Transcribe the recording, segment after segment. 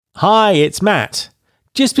Hi, it's Matt.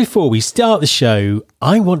 Just before we start the show,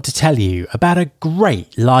 I want to tell you about a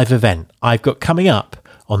great live event I've got coming up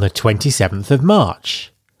on the 27th of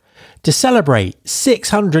March. To celebrate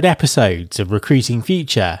 600 episodes of Recruiting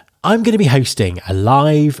Future, I'm going to be hosting a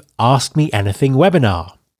live Ask Me Anything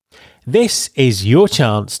webinar. This is your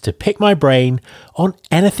chance to pick my brain on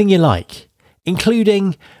anything you like,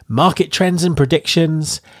 including market trends and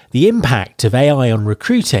predictions, the impact of AI on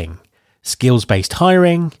recruiting, skills-based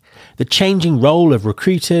hiring, the changing role of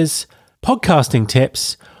recruiters, podcasting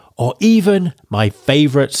tips, or even my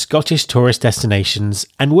favourite Scottish tourist destinations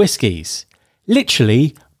and whiskies.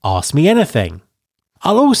 Literally, ask me anything.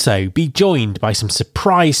 I'll also be joined by some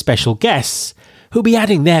surprise special guests who'll be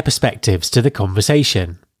adding their perspectives to the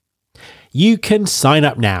conversation. You can sign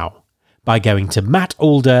up now by going to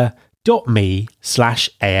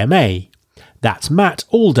mattalder.me/AMA. That's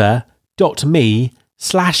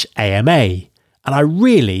mattalder.me/AMA. And I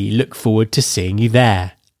really look forward to seeing you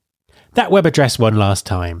there. That web address one last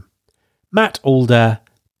time,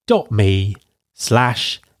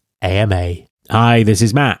 mattalder.me/AMA. Hi, this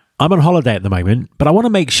is Matt. I'm on holiday at the moment, but I want to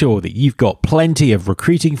make sure that you've got plenty of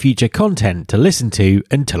Recruiting Future content to listen to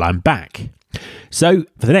until I'm back. So,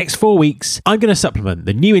 for the next 4 weeks, I'm going to supplement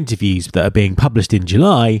the new interviews that are being published in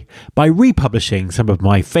July by republishing some of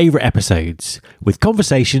my favourite episodes with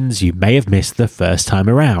conversations you may have missed the first time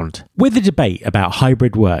around. With the debate about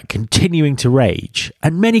hybrid work continuing to rage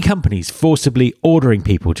and many companies forcibly ordering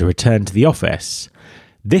people to return to the office,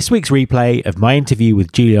 this week's replay of my interview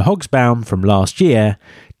with Julia Hogsbaum from last year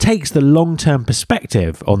takes the long-term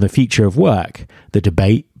perspective on the future of work the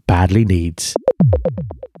debate badly needs.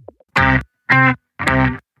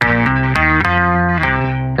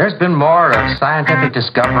 There's been more of scientific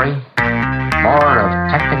discovery, more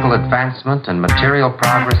of technical advancement and material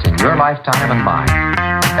progress in your lifetime and mine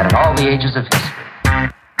than in all the ages of history.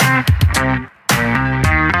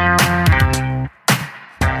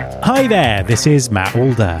 Hi there, this is Matt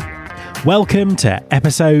Alder. Welcome to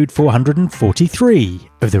episode 443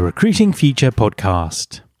 of the Recruiting Future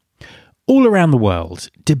podcast. All around the world,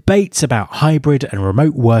 debates about hybrid and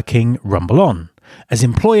remote working rumble on, as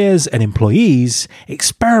employers and employees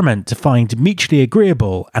experiment to find mutually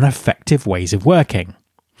agreeable and effective ways of working.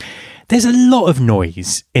 There's a lot of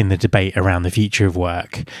noise in the debate around the future of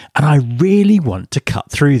work, and I really want to cut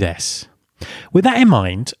through this. With that in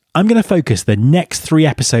mind, I'm going to focus the next 3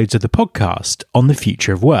 episodes of the podcast on the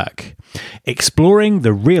future of work, exploring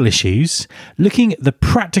the real issues, looking at the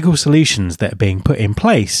practical solutions that are being put in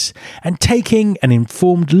place, and taking an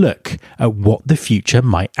informed look at what the future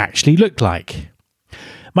might actually look like.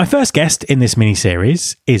 My first guest in this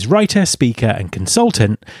mini-series is writer, speaker and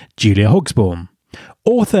consultant Julia Hogsbaum,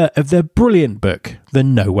 author of the brilliant book The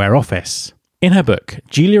Nowhere Office. In her book,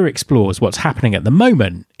 Julia explores what's happening at the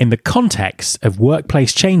moment in the context of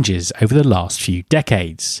workplace changes over the last few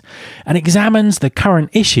decades and examines the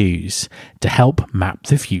current issues to help map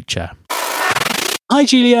the future. Hi,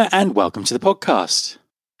 Julia, and welcome to the podcast.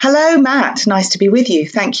 Hello, Matt. Nice to be with you.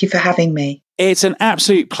 Thank you for having me. It's an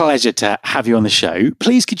absolute pleasure to have you on the show.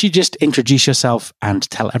 Please, could you just introduce yourself and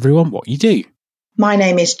tell everyone what you do? My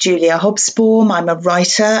name is Julia Hogsbaum. I'm a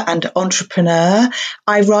writer and entrepreneur.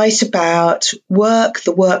 I write about work,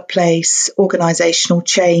 the workplace, organisational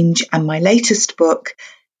change, and my latest book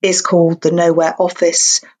is called The Nowhere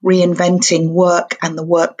Office, Reinventing Work and the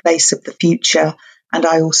Workplace of the Future. And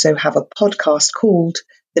I also have a podcast called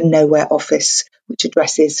The Nowhere Office, which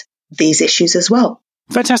addresses these issues as well.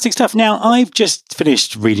 Fantastic stuff. Now, I've just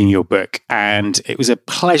finished reading your book and it was a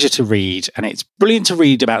pleasure to read. And it's brilliant to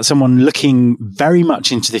read about someone looking very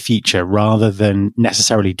much into the future rather than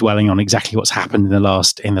necessarily dwelling on exactly what's happened in the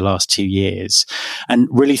last 2 years and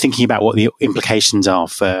really thinking about what the implications are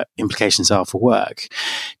for work.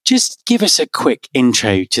 Just give us a quick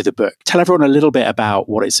intro to the book. Tell everyone a little bit about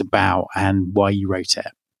what it's about and why you wrote it.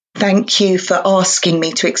 Thank you for asking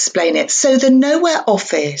me to explain it. So the Nowhere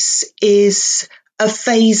Office is a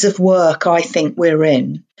phase of work I think we're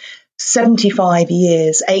in 75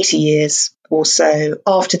 years, 80 years or so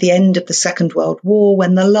after the end of the Second World War,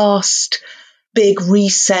 when the last big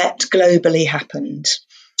reset globally happened.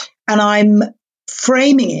 And I'm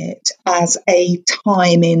framing it as a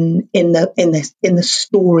time in the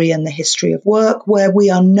story and the history of work where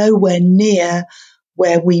we are nowhere near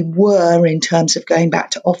where we were in terms of going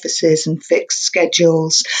back to offices and fixed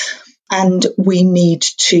schedules. And we need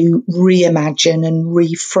to reimagine and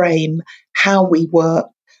reframe how we work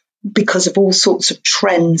because of all sorts of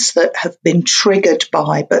trends that have been triggered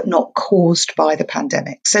by but not caused by the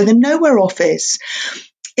pandemic. So the Nowhere Office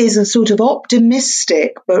is a sort of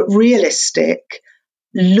optimistic but realistic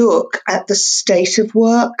look at the state of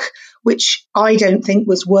work, which I don't think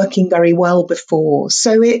was working very well before.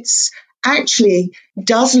 So it's actually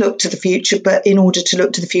does look to the future, but in order to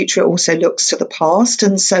look to the future, it also looks to the past.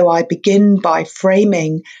 And so I begin by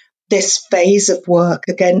framing this phase of work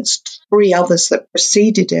against three others that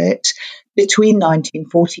preceded it between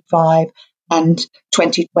 1945 and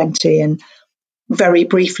 2020. And very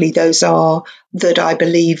briefly, those are that I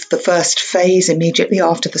believe the first phase immediately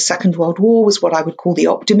after the Second World War was what I would call the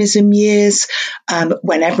optimism years,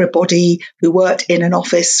 when everybody who worked in an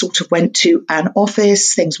office sort of went to an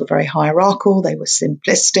office. Things were very hierarchical, they were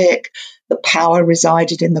simplistic, the power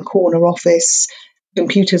resided in the corner office.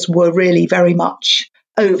 Computers were really very much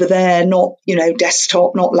over there, not,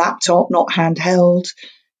 desktop, not laptop, not handheld.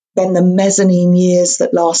 Then the mezzanine years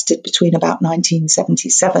that lasted between about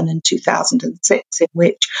 1977 and 2006, in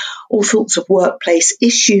which all sorts of workplace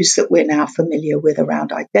issues that we're now familiar with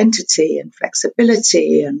around identity and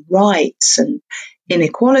flexibility and rights and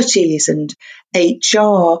inequalities and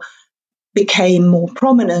HR became more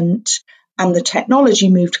prominent, and the technology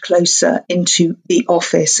moved closer into the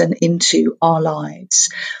office and into our lives.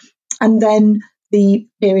 And then the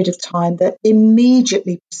period of time that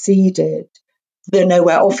immediately preceded the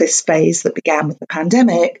nowhere office phase that began with the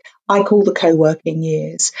pandemic, I call the co-working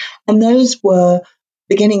years. And those were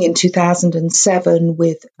beginning in 2007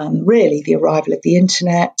 with really the arrival of the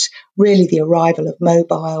internet, really the arrival of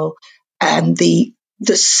mobile, and the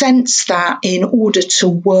sense that in order to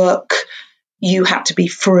work, you had to be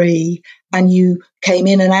free, and you came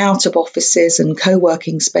in and out of offices, and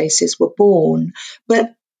co-working spaces were born.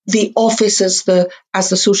 But the office as the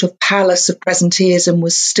sort of palace of presenteeism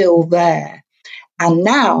was still there. And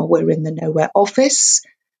now we're in the nowhere office.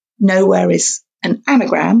 Nowhere is an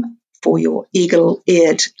anagram, for your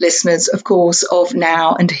eagle-eared listeners, of course, of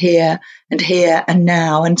now and here and here and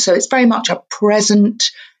now. And so it's very much a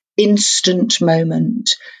present, instant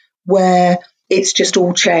moment where it's just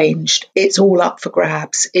all changed. It's all up for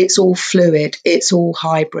grabs. It's all fluid. It's all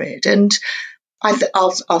hybrid. And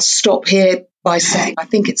I'll stop here by saying I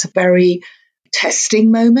think it's a very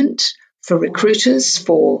testing moment for recruiters,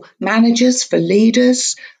 for managers, for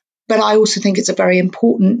leaders. But I also think it's a very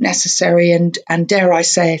important, necessary, and dare I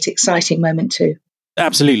say it, exciting moment too.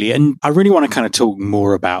 Absolutely. And I really want to kind of talk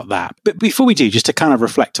more about that. But before we do, just to kind of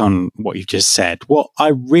reflect on what you've just said, what I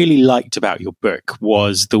really liked about your book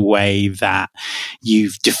was the way that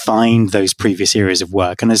you've defined those previous areas of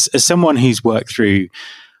work. And as someone who's worked through,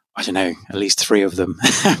 I don't know, at least three of them,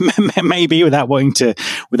 maybe without wanting to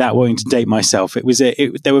date myself,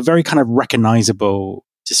 they were very kind of recognizable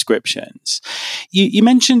descriptions. You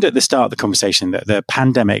mentioned at the start of the conversation that the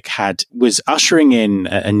pandemic was ushering in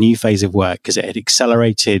a new phase of work because it had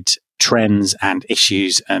accelerated trends and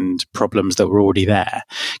issues and problems that were already there.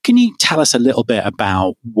 Can you tell us a little bit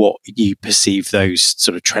about what you perceive those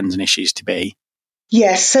sort of trends and issues to be?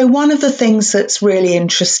 Yes. So one of the things that's really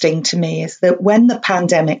interesting to me is that when the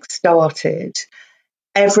pandemic started,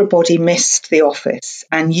 everybody missed the office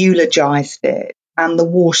and eulogized it and the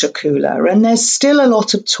water cooler. And there's still a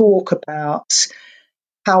lot of talk about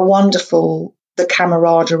how wonderful the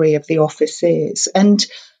camaraderie of the office is. And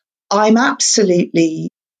I'm absolutely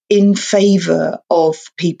in favor of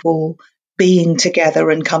people being together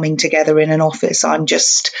and coming together in an office. I'm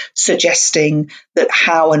just suggesting that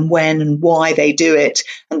how and when and why they do it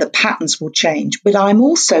and the patterns will change. But I'm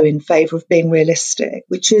also in favor of being realistic,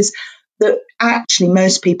 which is that actually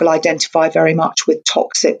most people identify very much with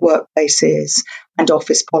toxic workplaces and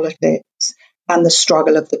office politics and the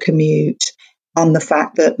struggle of the commute and the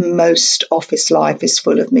fact that most office life is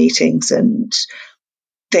full of meetings and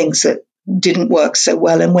things that didn't work so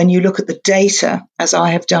well. And when you look at the data, as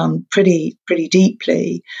I have done pretty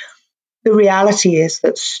deeply, the reality is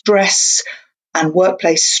that stress and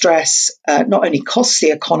workplace stress not only costs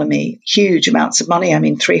the economy huge amounts of money, I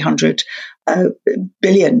mean 300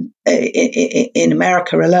 billion in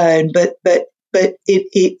America alone, but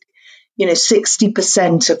it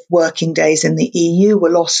 60% of working days in the EU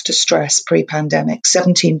were lost to stress pre-pandemic,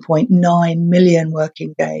 17.9 million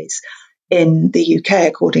working days in the UK,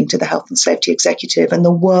 according to the Health and Safety Executive. And the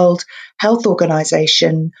World Health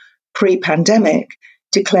Organization pre-pandemic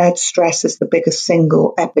declared stress as the biggest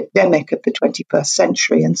single epidemic of the 21st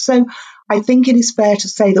century. And so I think it is fair to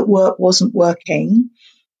say that work wasn't working,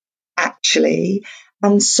 actually.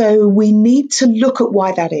 And so we need to look at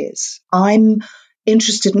why that is. I'm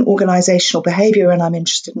interested in organizational behavior and I'm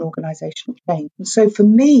interested in organizational change. And so for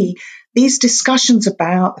me, these discussions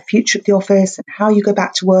about the future of the office and how you go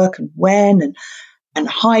back to work and when and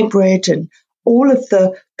hybrid and all of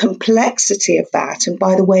the complexity of that, and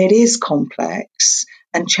by the way, it is complex,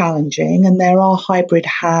 and challenging, and there are hybrid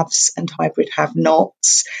haves and hybrid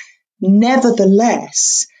have-nots.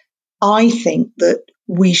 Nevertheless, I think that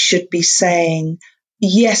we should be saying,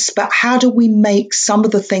 yes, but how do we make some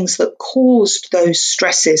of the things that caused those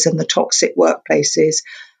stresses and the toxic workplaces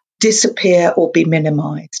disappear or be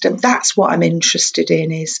minimized? And that's what I'm interested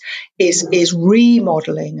in is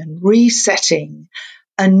remodeling and resetting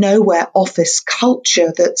a nowhere office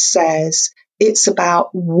culture that says it's about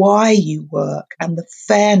why you work and the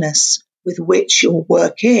fairness with which you're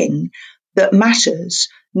working that matters,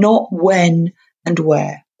 not when and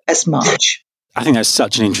where as much. I think that's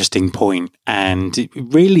such an interesting point, and it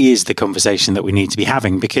really is the conversation that we need to be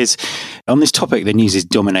having, because on this topic, the news is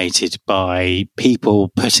dominated by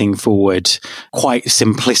people putting forward quite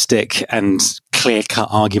simplistic and clear-cut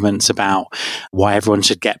arguments about why everyone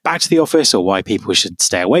should get back to the office, or why people should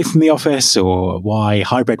stay away from the office, or why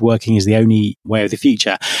hybrid working is the only way of the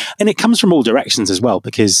future. And it comes from all directions as well,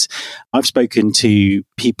 because I've spoken to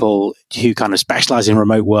people who kind of specialize in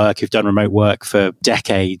remote work, who've done remote work for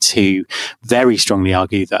decades, who very strongly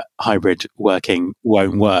argue that hybrid working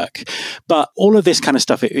won't work. But all of this kind of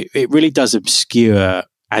stuff, it really does obscure,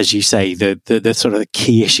 as you say, the sort of the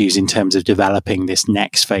key issues in terms of developing this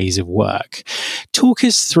next phase of work. Talk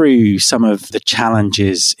us through some of the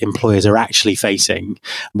challenges employers are actually facing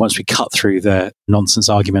once we cut through the nonsense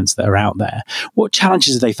arguments that are out there. What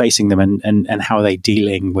challenges are they facing them, and how are they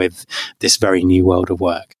dealing with this very new world of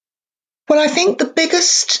work? Well, I think the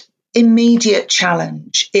biggest immediate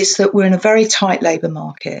challenge is that we're in a very tight labour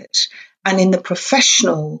market, and in the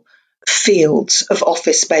professional fields of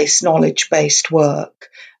office-based, knowledge-based work,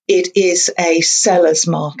 it is a seller's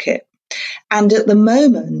market. And at the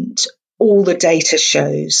moment, all the data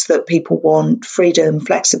shows that people want freedom,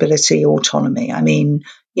 flexibility, autonomy. I mean,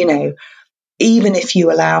 even if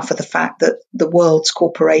you allow for the fact that the world's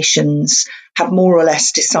corporations have more or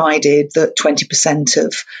less decided that 20%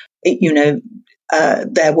 of,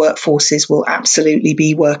 their workforces will absolutely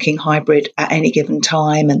be working hybrid at any given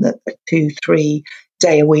time, and that a 2-3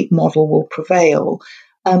 day a week model will prevail.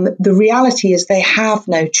 The reality is they have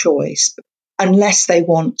no choice unless they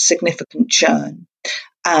want significant churn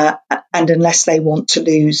and unless they want to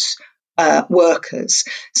lose workers.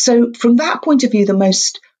 So from that point of view, the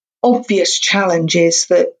most obvious challenge is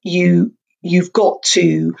that you've got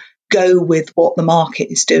to go with what the market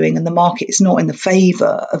is doing, and the market is not in the favour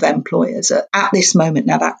of employers at this moment.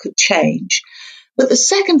 Now, that could change. But the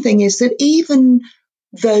second thing is that even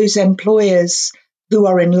those employers who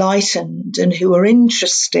are enlightened and who are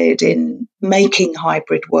interested in making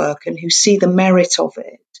hybrid work and who see the merit of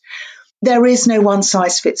it, there is no one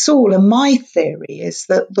size fits all. And my theory is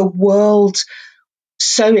that the world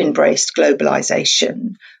so embraced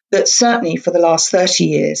globalization that certainly for the last 30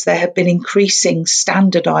 years, there have been increasing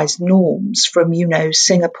standardized norms from,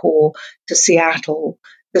 Singapore to Seattle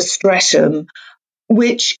to Streatham,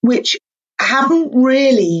 which haven't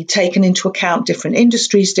really taken into account different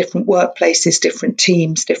industries, different workplaces, different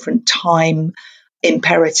teams, different time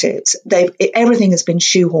imperatives. Everything has been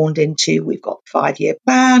shoehorned into, we've got the 5-year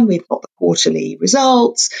plan, we've got the quarterly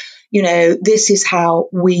results, this is how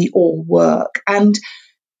we all work. And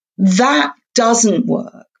that doesn't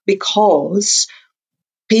work because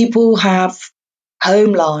people have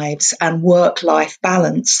home lives and work-life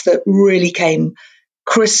balance that really came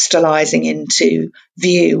crystallizing into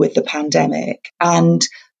view with the pandemic. And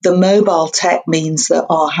the mobile tech means that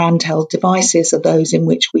our handheld devices are those in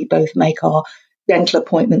which we both make our dental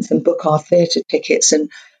appointments and book our theatre tickets and,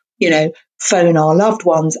 phone our loved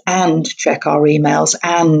ones and check our emails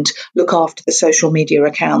and look after the social media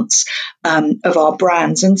accounts of our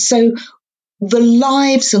brands. And so the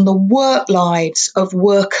lives and the work lives of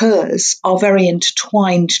workers are very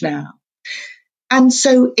intertwined now. And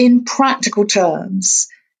so in practical terms,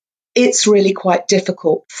 it's really quite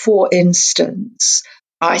difficult. For instance,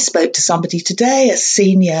 I spoke to somebody today, a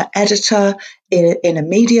senior editor in a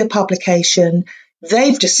media publication.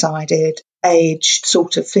 They've decided, aged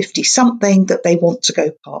sort of 50-something, that they want to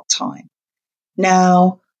go part-time.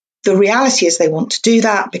 Now, the reality is they want to do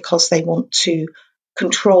that because they want to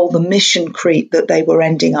control the mission creep that they were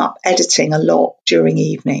ending up editing a lot during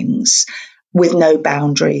evenings with no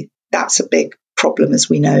boundary. That's a big problem, as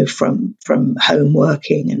we know, from home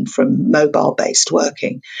working and from mobile-based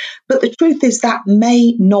working. But the truth is that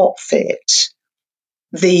may not fit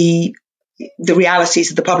the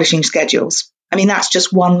realities of the publishing schedules. I mean, that's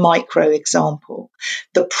just one micro example.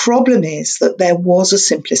 The problem is that there was a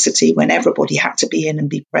simplicity when everybody had to be in and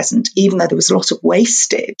be present, even though there was a lot of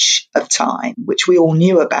wastage of time, which we all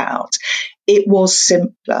knew about. It was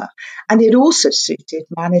simpler. And it also suited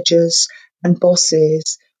managers and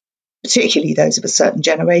bosses particularly those of a certain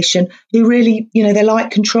generation who really, they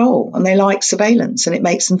like control and they like surveillance, and it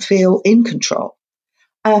makes them feel in control.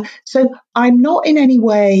 So I'm not in any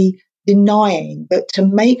way denying that to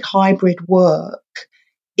make hybrid work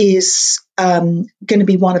is going to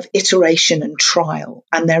be one of iteration and trial,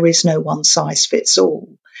 and there is no one size fits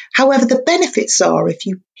all. However, the benefits are, if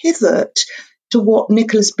you pivot to what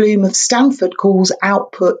Nicholas Bloom of Stanford calls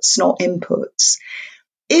outputs, not inputs.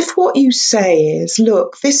 If what you say is,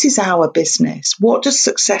 look, this is our business, what does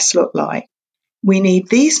success look like? We need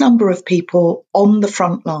these number of people on the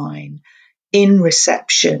front line, in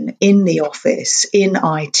reception, in the office, in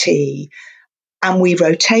IT, and we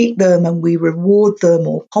rotate them and we reward them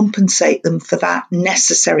or compensate them for that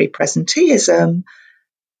necessary presenteeism.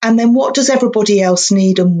 And then what does everybody else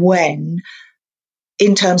need and when,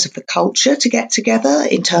 in terms of the culture to get together,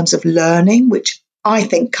 in terms of learning, which I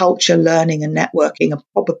think culture, learning and networking are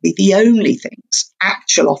probably the only things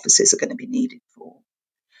actual offices are going to be needed for.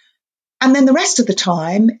 And then the rest of the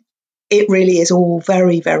time, it really is all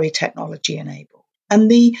very, very technology enabled. And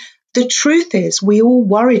the truth is, we all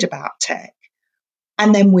worried about tech,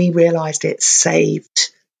 and then we realized it saved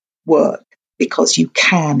work, because you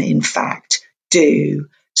can, in fact, do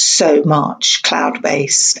so much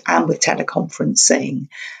cloud-based and with teleconferencing.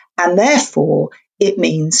 And therefore, it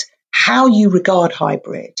means how you regard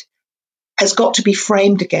hybrid has got to be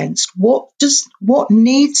framed against what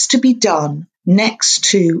needs to be done next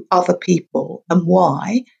to other people and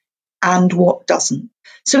why, and what doesn't.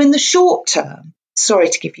 So in the short term, sorry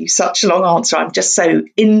to give you such a long answer, I'm just so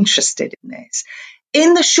interested in this.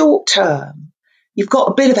 In the short term, you've got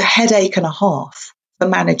a bit of a headache and a half for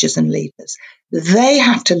managers and leaders. They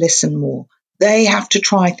have to listen more. They have to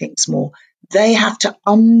try things more. They have to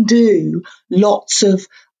undo lots of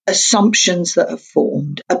assumptions that have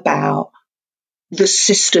formed about the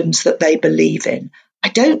systems that they believe in. I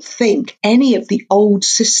don't think any of the old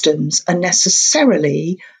systems are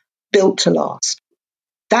necessarily built to last.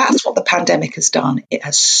 That's what the pandemic has done. It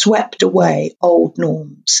has swept away old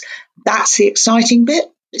norms. That's the exciting bit.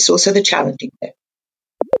 It's also the challenging bit.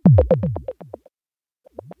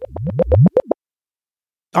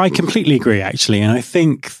 I completely agree, actually. And I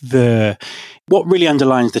think what really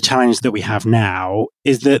underlines the challenge that we have now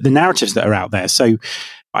is the narratives that are out there. So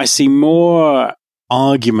I see more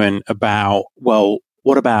argument about, well,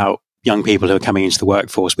 what about young people who are coming into the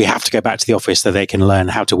workforce? We have to go back to the office so they can learn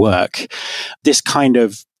how to work. This kind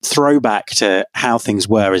of throwback to how things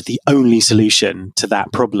were is the only solution to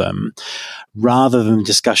that problem, rather than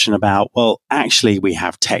discussion about, well, actually, we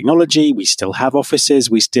have technology, we still have offices,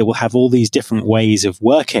 we still have all these different ways of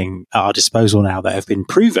working at our disposal now that have been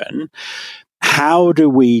proven. How do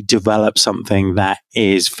we develop something that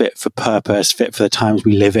is fit for purpose, fit for the times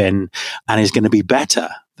we live in, and is going to be better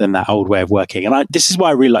than that old way of working? And this is why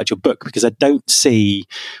I really liked your book, because I don't see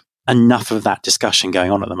enough of that discussion going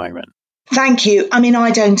on at the moment. Thank you. I mean,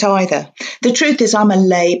 I don't either. The truth is, I'm a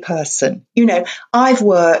lay person. I've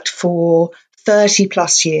worked for 30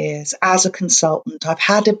 plus years as a consultant. I've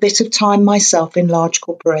had a bit of time myself in large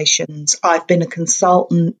corporations. I've been a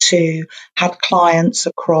consultant who had clients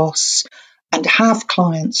across and have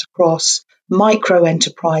clients across micro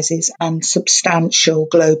enterprises and substantial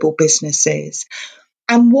global businesses.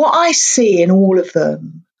 And what I see in all of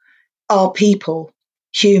them are people,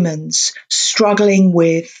 humans, struggling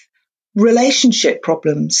with relationship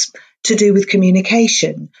problems to do with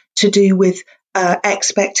communication, to do with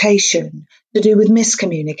expectation, to do with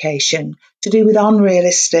miscommunication, to do with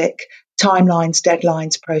unrealistic timelines,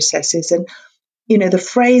 deadlines, processes. And, the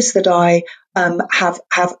phrase that I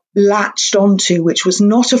have latched onto, which was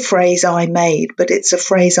not a phrase I made, but it's a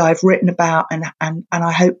phrase I've written about and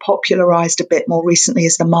I hope popularized a bit more recently,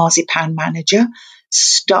 is the marzipan manager,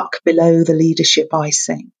 stuck below the leadership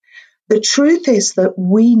icing. The truth is that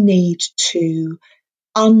we need to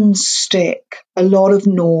unstick a lot of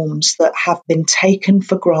norms that have been taken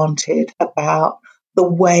for granted about the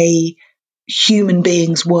way human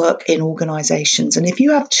beings work in organizations. And if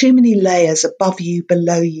you have too many layers above you,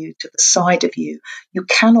 below you, to the side of you, you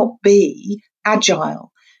cannot be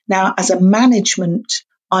agile. Now, as a management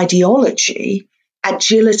ideology,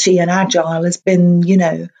 agility and agile has been,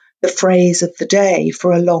 the phrase of the day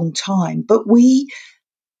for a long time. But we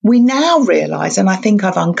now realize, and I think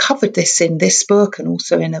I've uncovered this in this book and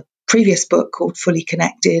also in a previous book called Fully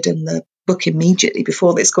Connected, and the book immediately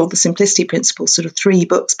before this called The Simplicity Principle, sort of 3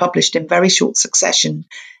 books published in very short succession,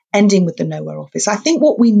 ending with the Nowhere Office. I think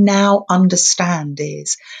what we now understand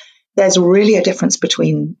is there's really a difference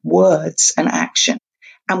between words and action,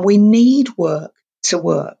 and we need work to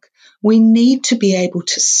work. We need to be able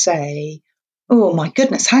to say, oh my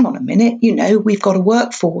goodness, hang on a minute, we've got a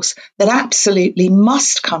workforce that absolutely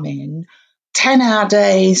must come in 10-hour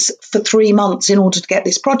days for 3 months in order to get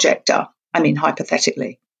this project done. I mean,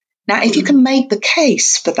 hypothetically. Now, if you can make the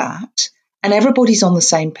case for that, and everybody's on the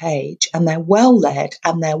same page, and they're well led,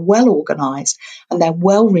 and they're well organized, and they're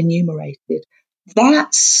well remunerated,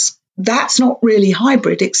 that's not really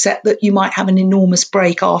hybrid, except that you might have an enormous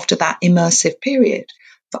break after that immersive period.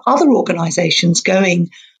 For other organizations, going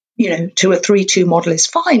to a 3-2 model is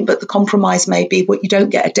fine, but the compromise may be you don't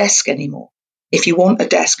get a desk anymore. If you want a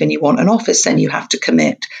desk and you want an office, then you have to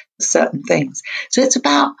commit to certain things. So it's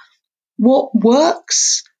about what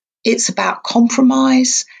works. It's about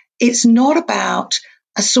compromise. It's not about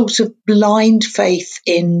a sort of blind faith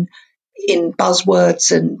in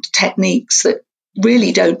buzzwords and techniques that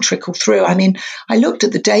really don't trickle through. I mean, I looked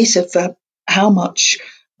at the data for how much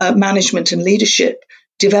management and leadership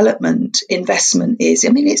development investment is. I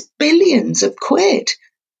mean, it's billions of quid.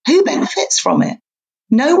 Who benefits from it?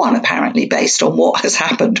 No one, apparently, based on what has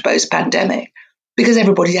happened post-pandemic, because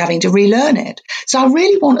everybody's having to relearn it. So I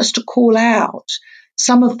really want us to call out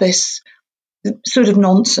some of this sort of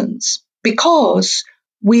nonsense, because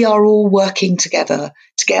we are all working together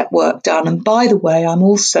to get work done. And by the way, I'm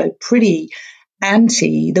also pretty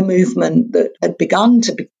anti the movement that had begun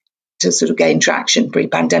to sort of gain traction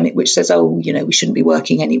pre-pandemic, which says, we shouldn't be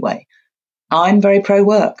working anyway. I'm very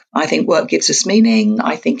pro-work. I think work gives us meaning.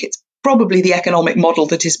 I think it's probably the economic model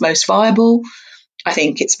that is most viable. I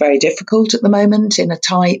think it's very difficult at the moment in a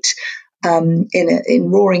tight, in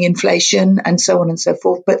roaring inflation and so on and so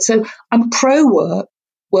forth. But so I'm pro-work,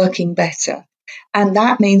 working better. And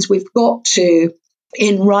that means we've got to,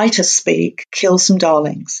 in writer speak, kill some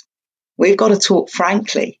darlings. We've got to talk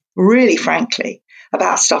frankly, really frankly,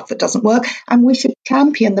 about stuff that doesn't work. And we should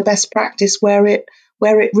champion the best practice where it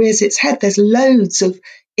rears its head. There's loads of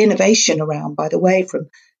innovation around, by the way, from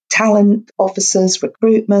talent officers,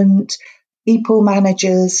 recruitment, people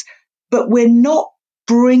managers, but we're not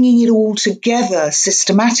bringing it all together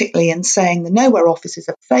systematically and saying the Nowhere Office is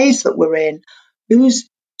a phase that we're in, who's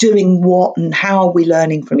doing what and how are we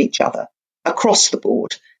learning from each other across the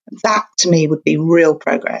board. That, to me, would be real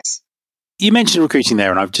progress. You mentioned recruiting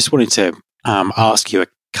there, and I just wanted to ask you a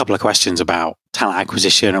couple of questions about talent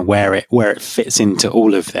acquisition and where it fits into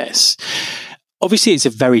all of this. Obviously, it's a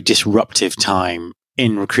very disruptive time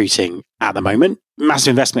in recruiting at the moment.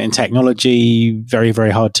 Massive investment in technology, very, very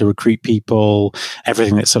hard to recruit people,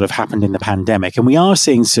 everything that sort of happened in the pandemic. And we are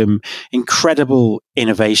seeing some incredible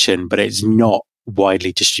innovation, but it's not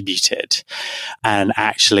widely distributed. And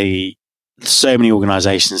actually, so many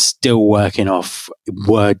organizations still working off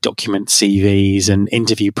Word document CVs and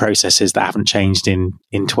interview processes that haven't changed in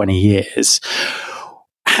 20 years.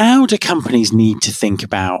 How do companies need to think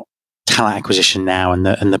about talent acquisition now and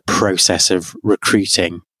the process of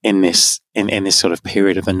recruiting in this sort of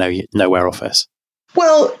period of the Nowhere Office?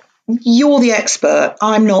 Well, you're the expert.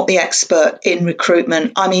 I'm not the expert in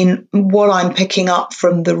recruitment. I mean, what I'm picking up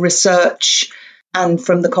from the research and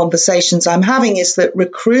from the conversations I'm having is that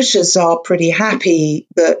recruiters are pretty happy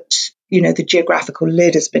that, the geographical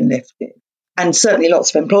lid has been lifted. And certainly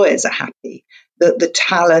lots of employers are happy that the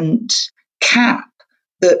talent cap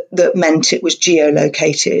that meant it was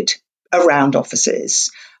geolocated around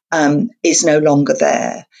offices is no longer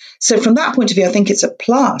there. So from that point of view, I think it's a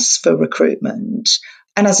plus for recruitment.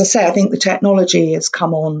 And as I say, I think the technology has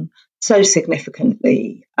come on so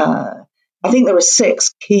significantly. I think there are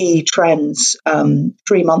 6 key trends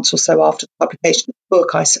 3 months or so after the publication of the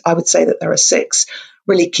book. I would say that there are 6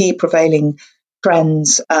 really key prevailing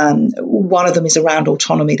trends. One of them is around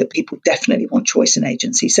autonomy, that people definitely want choice in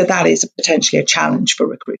agency. So that is potentially a challenge for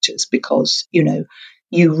recruiters because,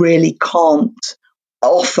 you really can't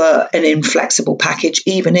offer an inflexible package,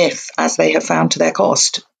 even if, as they have found to their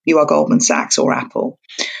cost, you are Goldman Sachs or Apple.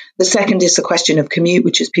 The second is the question of commute,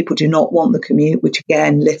 which is people do not want the commute, which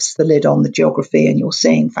again lifts the lid on the geography. And you're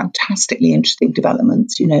seeing fantastically interesting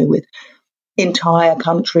developments, with entire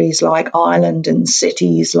countries like Ireland and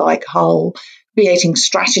cities like Hull creating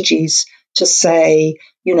strategies to say,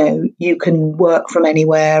 you can work from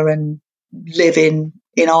anywhere and live in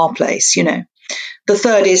our place, The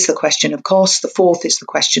third is the question of cost. The fourth is the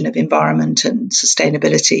question of environment and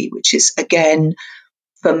sustainability, which is, again,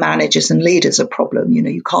 for managers and leaders a problem.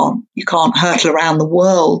 You can't hurtle around the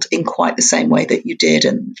world in quite the same way that you did.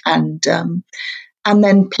 And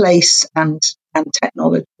then place and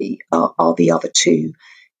technology are the other 2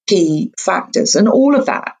 key factors. And all of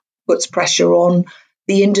that puts pressure on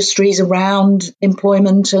the industries around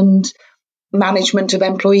employment and management of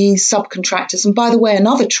employees, subcontractors. And by the way,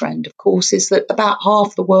 another trend, of course, is that about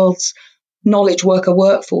half the world's knowledge worker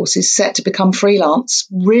workforce is set to become freelance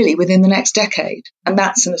really within the next decade. And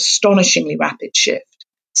that's an astonishingly rapid shift.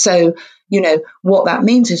 So, what that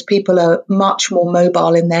means is people are much more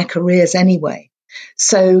mobile in their careers anyway.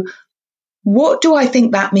 So what do I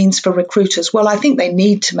think that means for recruiters? Well, I think they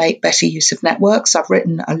need to make better use of networks. I've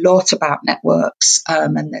written a lot about networks,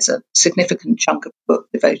 and there's a significant chunk of the book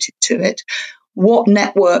devoted to it. What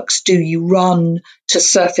networks do you run to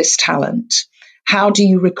surface talent? How do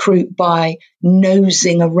you recruit? By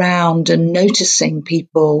nosing around and noticing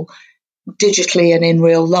people digitally and in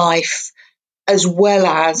real life, as well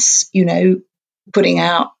as, putting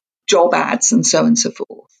out job ads and so on and so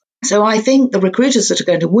forth. So I think the recruiters that are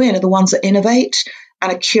going to win are the ones that innovate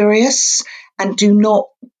and are curious and do not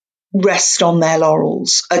rest on their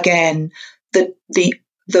laurels. Again,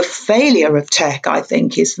 the failure of tech, I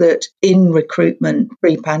think, is that in recruitment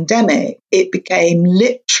pre-pandemic, it became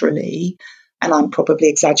literally, and I'm probably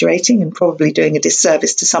exaggerating and probably doing a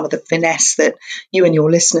disservice to some of the finesse that you and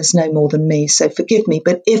your listeners know more than me, so forgive me.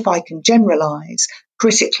 But if I can generalize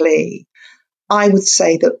critically, I would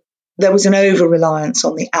say that there was an over-reliance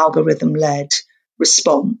on the algorithm-led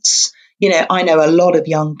response. I know a lot of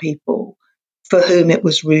young people for whom it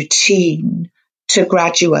was routine to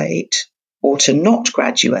graduate or to not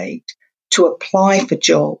graduate, to apply for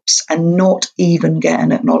jobs and not even get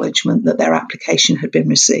an acknowledgement that their application had been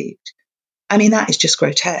received. I mean, that is just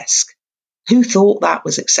grotesque. Who thought that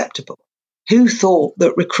was acceptable? Who thought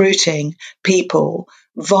that recruiting people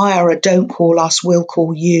via a don't call us, we'll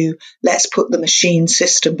call you, let's put the machine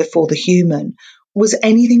system before the human, was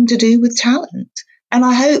anything to do with talent? And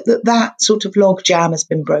I hope that sort of logjam has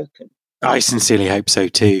been broken. I sincerely hope so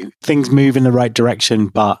too. Things move in the right direction,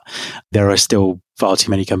 but there are still far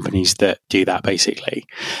too many companies that do that, basically.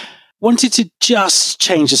 Wanted to just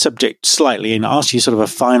change the subject slightly and ask you sort of a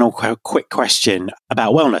final quick question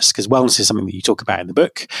about wellness, because wellness is something that you talk about in the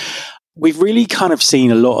book. We've really kind of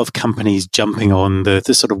seen a lot of companies jumping on the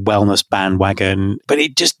sort of wellness bandwagon, but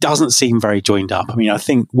it just doesn't seem very joined up. I mean, I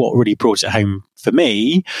think what really brought it home for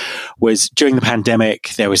me was during the pandemic,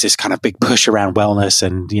 there was this kind of big push around wellness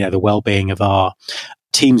and, the well-being of our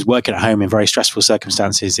teams working at home in very stressful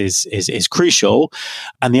circumstances is crucial.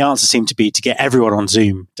 And the answer seemed to be to get everyone on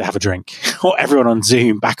Zoom to have a drink, or everyone on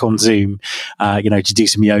Zoom, back on Zoom, to do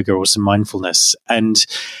some yoga or some mindfulness. And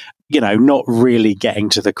not really getting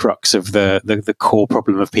to the crux of the core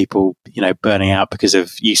problem of people, burning out because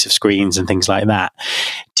of use of screens and things like that.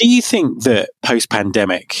 Do you think that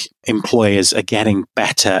post-pandemic employers are getting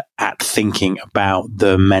better at thinking about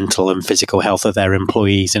the mental and physical health of their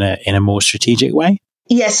employees in a more strategic way?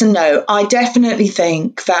 Yes and no. I definitely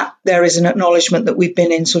think that there is an acknowledgement that we've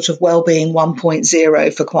been in sort of wellbeing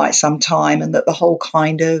 1.0 for quite some time, and that the whole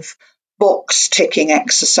kind of box ticking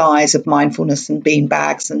exercise of mindfulness and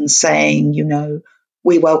beanbags and saying,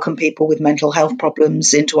 we welcome people with mental health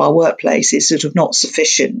problems into our workplace is sort of not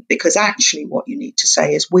sufficient, because actually what you need to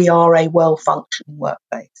say is we are a well-functioning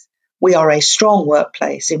workplace. We are a strong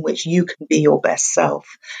workplace in which you can be your best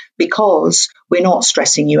self, because we're not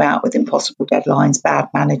stressing you out with impossible deadlines, bad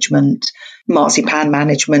management, marzipan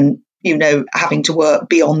management, having to work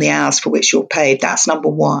beyond the hours for which you're paid. That's number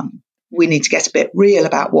one. We need to get a bit real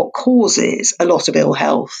about what causes a lot of ill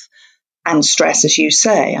health and stress, as you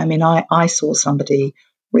say. I mean, I saw somebody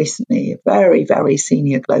recently, a very, very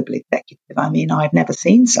senior global executive. I mean, I've never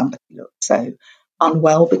seen somebody look so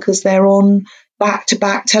unwell because they're on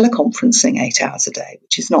back-to-back teleconferencing 8 hours a day,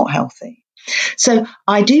 which is not healthy. So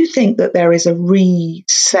I do think that there is a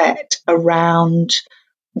reset around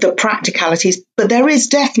the practicalities, but there is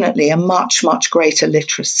definitely a much, much greater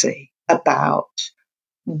literacy about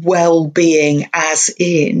well-being, as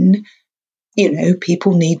in,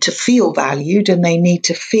 people need to feel valued and they need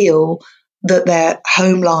to feel that their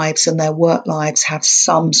home lives and their work lives have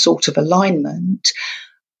some sort of alignment.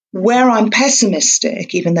 Where I'm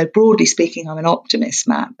pessimistic, even though broadly speaking I'm an optimist,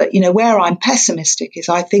 Matt, but where I'm pessimistic is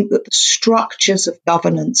I think that the structures of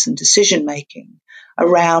governance and decision making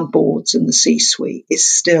around boards and the C-suite is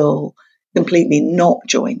still completely not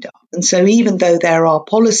joined up. And so even though there are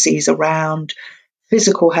policies around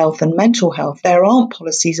physical health and mental health, there aren't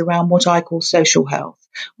policies around what I call social health,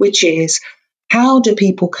 which is how do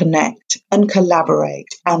people connect and collaborate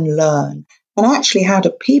and learn? And actually, how do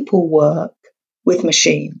people work with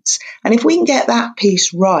machines? And if we can get that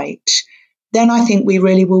piece right, then I think we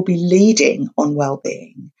really will be leading on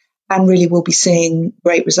well-being and really will be seeing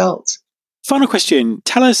great results. Final question.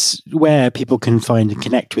 Tell us where people can find and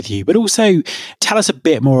connect with you, but also tell us a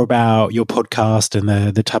bit more about your podcast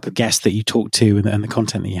and the type of guests that you talk to and the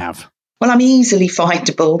content that you have. Well, I'm easily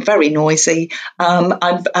findable, very noisy. I'm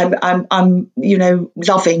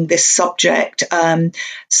loving this subject.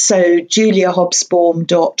 So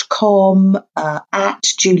juliahobsbawm.com, at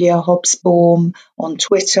Julia Hobsbawm on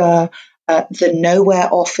Twitter,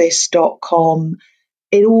 thenowhereoffice.com.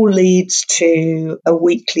 It all leads to a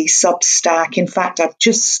weekly Substack. In fact, I've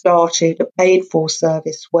just started a paid-for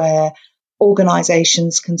service where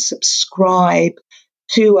organizations can subscribe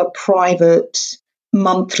to a private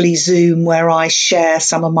monthly Zoom where I share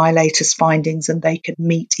some of my latest findings, and they can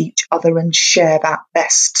meet each other and share that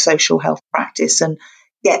best social health practice and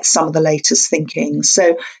get some of the latest thinking.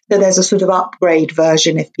 So there's a sort of upgrade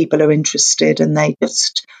version if people are interested, and I'm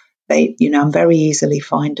very easily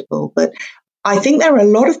findable. But I think there are a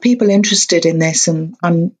lot of people interested in this, and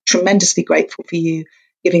I'm tremendously grateful for you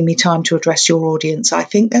giving me time to address your audience. I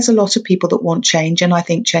think there's a lot of people that want change, and I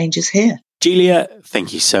think change is here. Julia,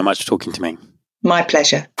 thank you so much for talking to me. My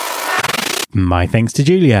pleasure. My thanks to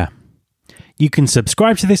Julia. You can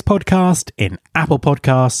subscribe to this podcast in Apple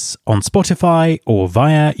Podcasts, on Spotify, or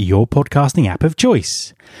via your podcasting app of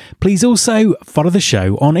choice. Please also follow the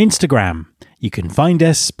show on Instagram. You can find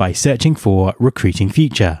us by searching for Recruiting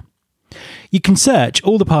Future. You can search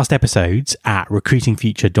all the past episodes at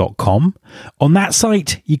recruitingfuture.com. On that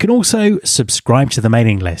site, you can also subscribe to the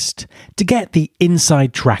mailing list to get the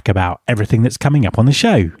inside track about everything that's coming up on the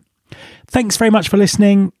show. Thanks very much for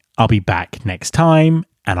listening. I'll be back next time,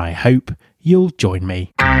 and I hope you'll join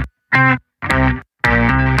me. This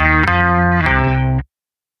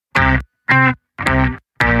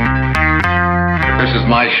is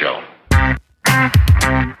my show.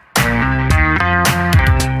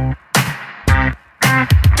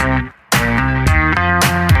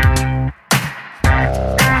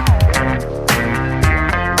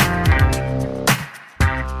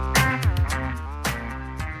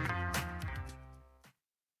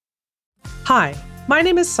 Hi, my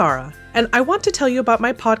name is Sarah, and I want to tell you about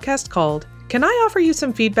my podcast called Can I Offer You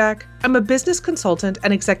Some Feedback? I'm a business consultant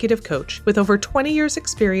and executive coach with over 20 years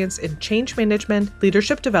experience in change management,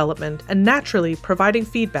 leadership development, and naturally providing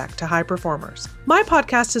feedback to high performers. My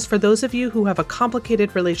podcast is for those of you who have a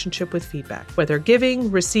complicated relationship with feedback, whether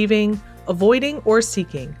giving, receiving, avoiding, or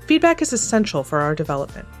seeking. Feedback is essential for our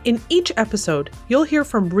development. In each episode, you'll hear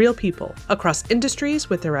from real people across industries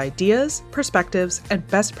with their ideas, perspectives, and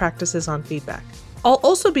best practices on feedback. I'll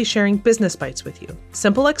also be sharing business bites with you,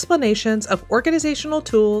 simple explanations of organizational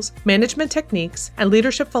tools, management techniques, and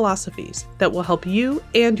leadership philosophies that will help you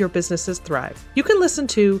and your businesses thrive. You can listen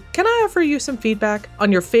to Can I Offer You Some Feedback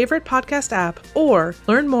on your favorite podcast app, or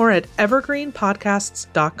learn more at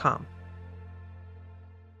evergreenpodcasts.com.